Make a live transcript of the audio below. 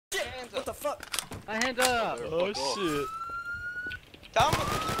fuck? My hand up. Oh shit. Tell them,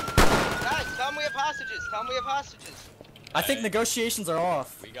 guys, tell them we have hostages. Tell them we have hostages. I think negotiations are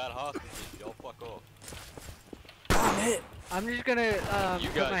off. We got hostages. Y'all fuck off. Damn it. I'm just gonna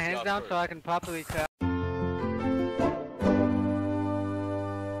put my hands down so I can properly tell.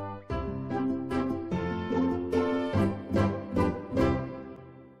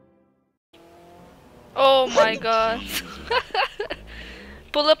 Oh my god.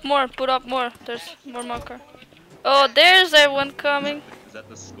 Pull up more, put up more. There's more marker. Oh, there's everyone coming. Is that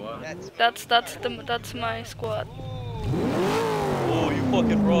the squad? That's my squad. Oh, you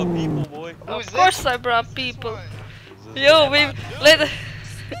fucking robbed people, boy. Of course I brought people. Yo, we let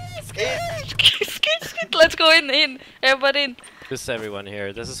let's go in. Everybody in. This is everyone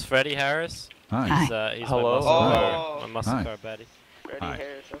here. This is Freddie Harris. Hi. He's Hello. my muscle car buddy. Freddie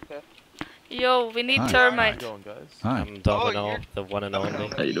Harris, okay. Yo, we need Hi. termite. I'm Domino, the one and only.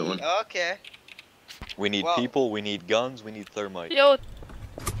 How you doing? Okay. We need people, we need guns, we need thermite. Yo.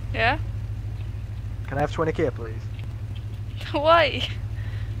 Yeah? Can I have 20k, please? Why?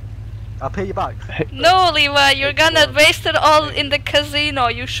 I'll pay you back. No, Levi, you're gonna waste it all in the casino.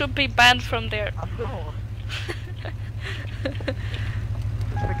 You should be banned from there.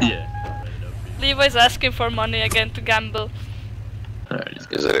 Yeah. Levi's asking for money again to gamble. Alright,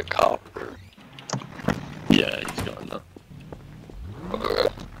 is it a cop? Yeah, he's gone now.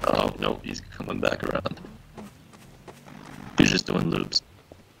 Oh, no, he's coming back around. He's just doing loops.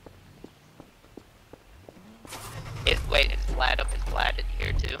 Wait, it's flat up and flat in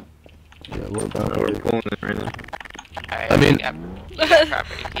here too. Yeah, we're pulling it right now. Alright, I mean,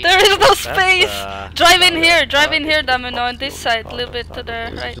 there is no space! Drive in here, Domino, on this side, a little bit to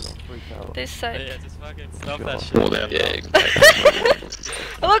the right. This side. Yeah, just fucking stop that shit. Well, yeah, exactly.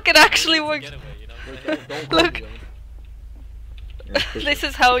 Look, it actually works. Look. This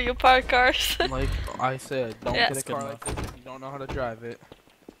is how you park cars. Like I said, don't Yeah. get a car like this if you don't know how to drive it.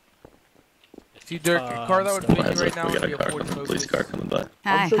 See, Dirk, a car that would fit you right now would be a Ford Focus. Police car coming by.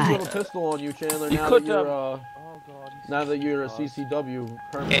 I'm sure you have a pistol on you, Chandler. You Now could, that you're oh god. now that you're a CCW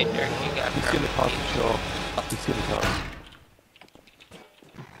permit. Okay, Dirk, you got He's gonna pop the show. He's gonna pop.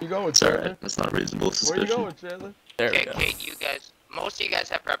 You going, It's Chandler? alright, that's not reasonable Where suspicion. you going, Chandler? There okay, we go. okay, you guys, most of you guys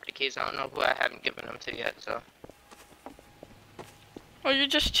have property keys. I don't know who I haven't given them to yet, so. Are you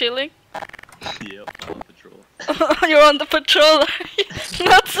just chilling? Yep, I'm on patrol. You're on the patrol.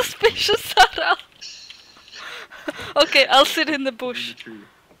 Not suspicious at all. Okay, I'll sit in the bush.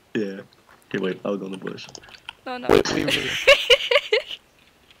 Yeah. Here, wait, I'll go in the bush. No, no. Wait.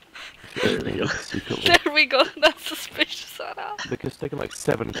 There we go. There we go. Not suspicious at all. Because taking like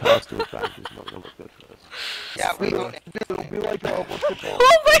 7 cars to a bank is not gonna look good for us. Yeah, we don't. Be like, what's it called?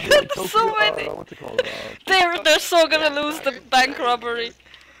 Oh my god, so many. What's it called? They're so gonna lose the bank robbery.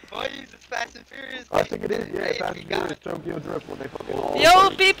 Boys, it's Fast and Furious. I think it is, yeah, Hey, Fast we and got Furious, Tokyo Drift when they fucking all... Yo,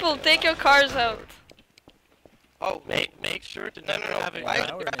 people, take your cars out. Oh, Make sure to never have a Why is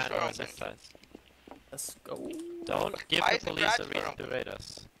gun the garage door on open? exercise. Let's go. Don't give Why the is the police a garage door reason to open? raid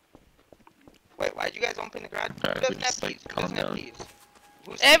us. wait, why'd you guys open the garage? Alright, Who doesn't we have just, like, keys? Who calm doesn't have down. keys?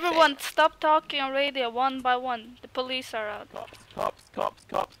 Who's Everyone, stop talking on radio one by one. The police are out. Cops.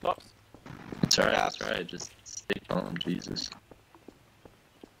 It's alright, just stay calm, Jesus.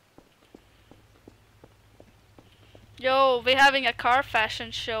 Yo, we're having a car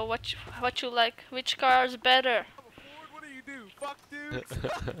fashion show. What you like? Which car is better? What do you do? Fuck,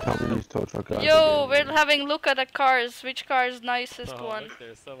 dude. Probably these tow truck guys. Yo, we're having look at the cars. Which car is nicest Oh, one? look,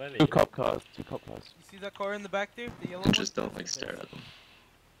 there's so many. 2 cop cars. You see that car in the back there? The yellow one? Just don't like stare at them.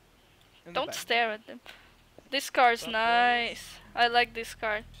 In the Don't back. stare at them. This car is nice. I like this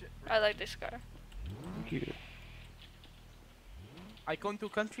car. I like this car. I come to a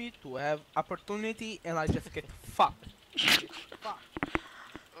country to have opportunity and I just get fucked.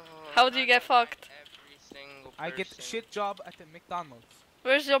 How do you get fucked? Every single I get person. shit job at the McDonald's.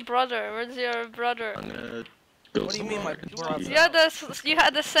 Where's your brother? Where's your brother? I'm gonna go What do you mean, somewhere my and brother? see. You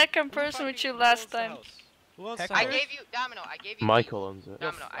had the second person with you last time. Who else? Heck, I gave you, Domino, I gave you Michael owns it.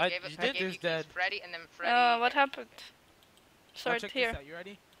 Domino, I- I gave you you did this, keys, Dad. Freddie, and then Freddie. What happened? Now Sorry to check hear. this out. You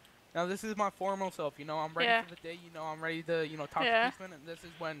ready? Now this is my formal self. You know, I'm ready Yeah. for the day. You know, I'm ready to, talk Yeah. to policemen.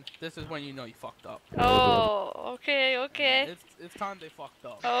 And this is when you know you fucked up. Oh, okay. It's time they fucked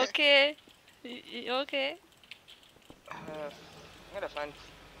up. Okay. Okay. I gotta find.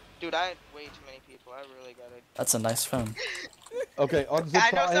 Dude, I had way too many people. I really gotta. That's a nice phone. Okay, I know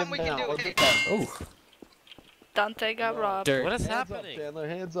unzip something him we can now. do. Unzip him. Oh, Dante got robbed. dirt. What is Hands up, happening? Chandler,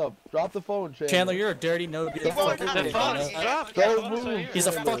 hands up. Drop the phone, Chandler. Chandler, you're a dirty, no good won't fucking have pig, the phone. you know? Stop! Don't move. He's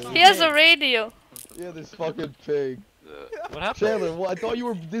a fucking He has a radio. Yeah, this fucking pig. What happened? Chandler, well, I thought you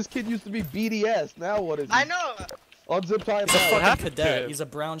were. This kid used to be BDS. Now what is he? I know. Unzip tie him He's a out. fucking happened to cadet. him? He's a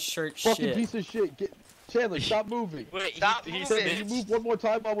brown shirt Fucking shit. piece of shit. Chandler, stop moving. Wait, Stop he moving. Chandler, you snitched? move one more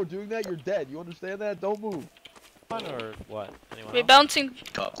time while we're doing that, you're dead. You understand that? Don't move. Or what? Anyone We else? bouncing.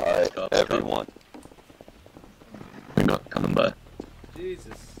 Cops, everyone. We're not coming back.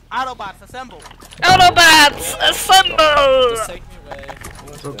 Jesus. Autobots assemble. Autobots, assemble! Just take me away.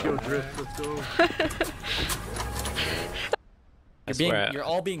 Tokyo Drift, let's go. You're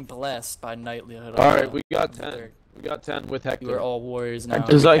all being blessed by knightlyhood. Alright, we got 10. We got 10 with Hector. You are all warriors now.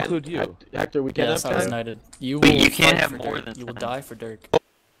 Does that include you? Hector, we can't Yes, have I was 10? knighted. You Wait, will you can't fight have for more Dirk. than You will 10. die for Dirk.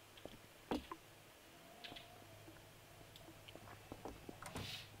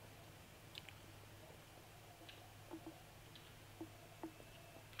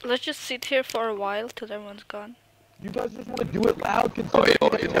 Let's just sit here for a while till everyone's gone. You guys just want to do it loud considering Oh,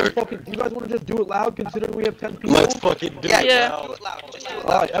 we yeah, have Derek. fucking, you guys want to just do it loud considering we have 10 people? Let's fucking do Yeah, it. Yeah. Just do it loud. Just do it loud.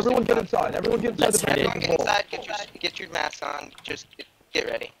 Alright, everyone get inside. Everyone get inside Let's the hit it. back of the Get ball. inside. Get your mask on. Just get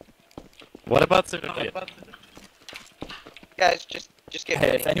ready. What about civilian? Guys, just get Hey,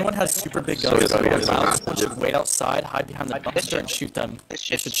 ready. if anyone has super big Sorry, guns, sorry, everyone guys. should wait outside, hide behind the dumpster, and shoot them. This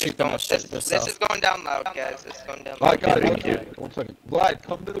You shit's should just shoot them going. if shit goes This south. is going down loud, guys. This is going down Alright, loud. guys, one second. Vlad,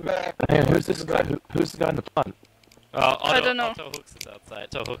 come to the back. Hey, who's this guy? Who's the guy in the front? I don't know. Auto Hooks is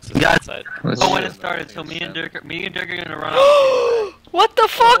outside. Auto Hooks is Guys, outside. Oh, when it started, so me and Dirk are gonna run out. What the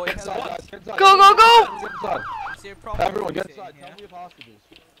fuck? Get inside, guys, get inside. Go, go, go! Get inside. Everyone, get inside. Tell me you have hostages.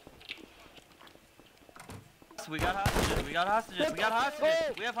 We got hostages. We got hostages. We got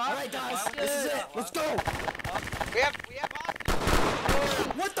hostages. We have hostages. Alright, guys, this is it. Let's go. We have hostages.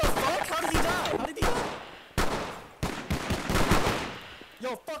 What the fuck? How did he die? How did he die?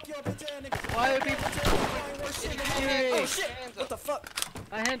 Yo, fuck your bitch ass niggas. Why are people Oh shit! What the fuck?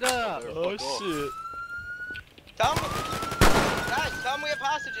 My hand up! Oh shit. Tell me, guys. Tell me we have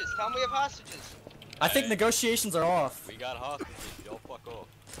hostages. Tell me we have hostages. I think negotiations are off. We got hostages. Yo, fuck off.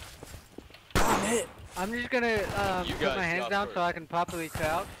 I'm hit. I'm just gonna You put guys my hands got down first. so I can properly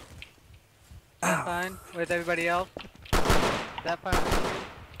crouch. That's fine with everybody else. Is that fine with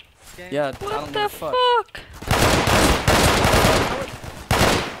you? Gang? Yeah, I What don't the give a fuck. fuck?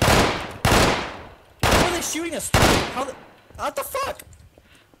 How are they shooting us? What the fuck?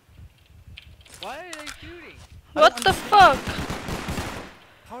 Why are they shooting? What the fuck?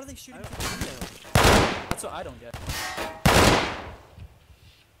 How are they shooting? That's what I don't get.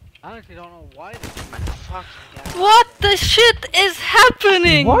 I honestly don't know why they What the shit is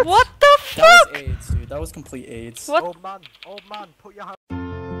happening? What? What the That fuck? was AIDS, dude. That was complete AIDS. What? Old man, put your hand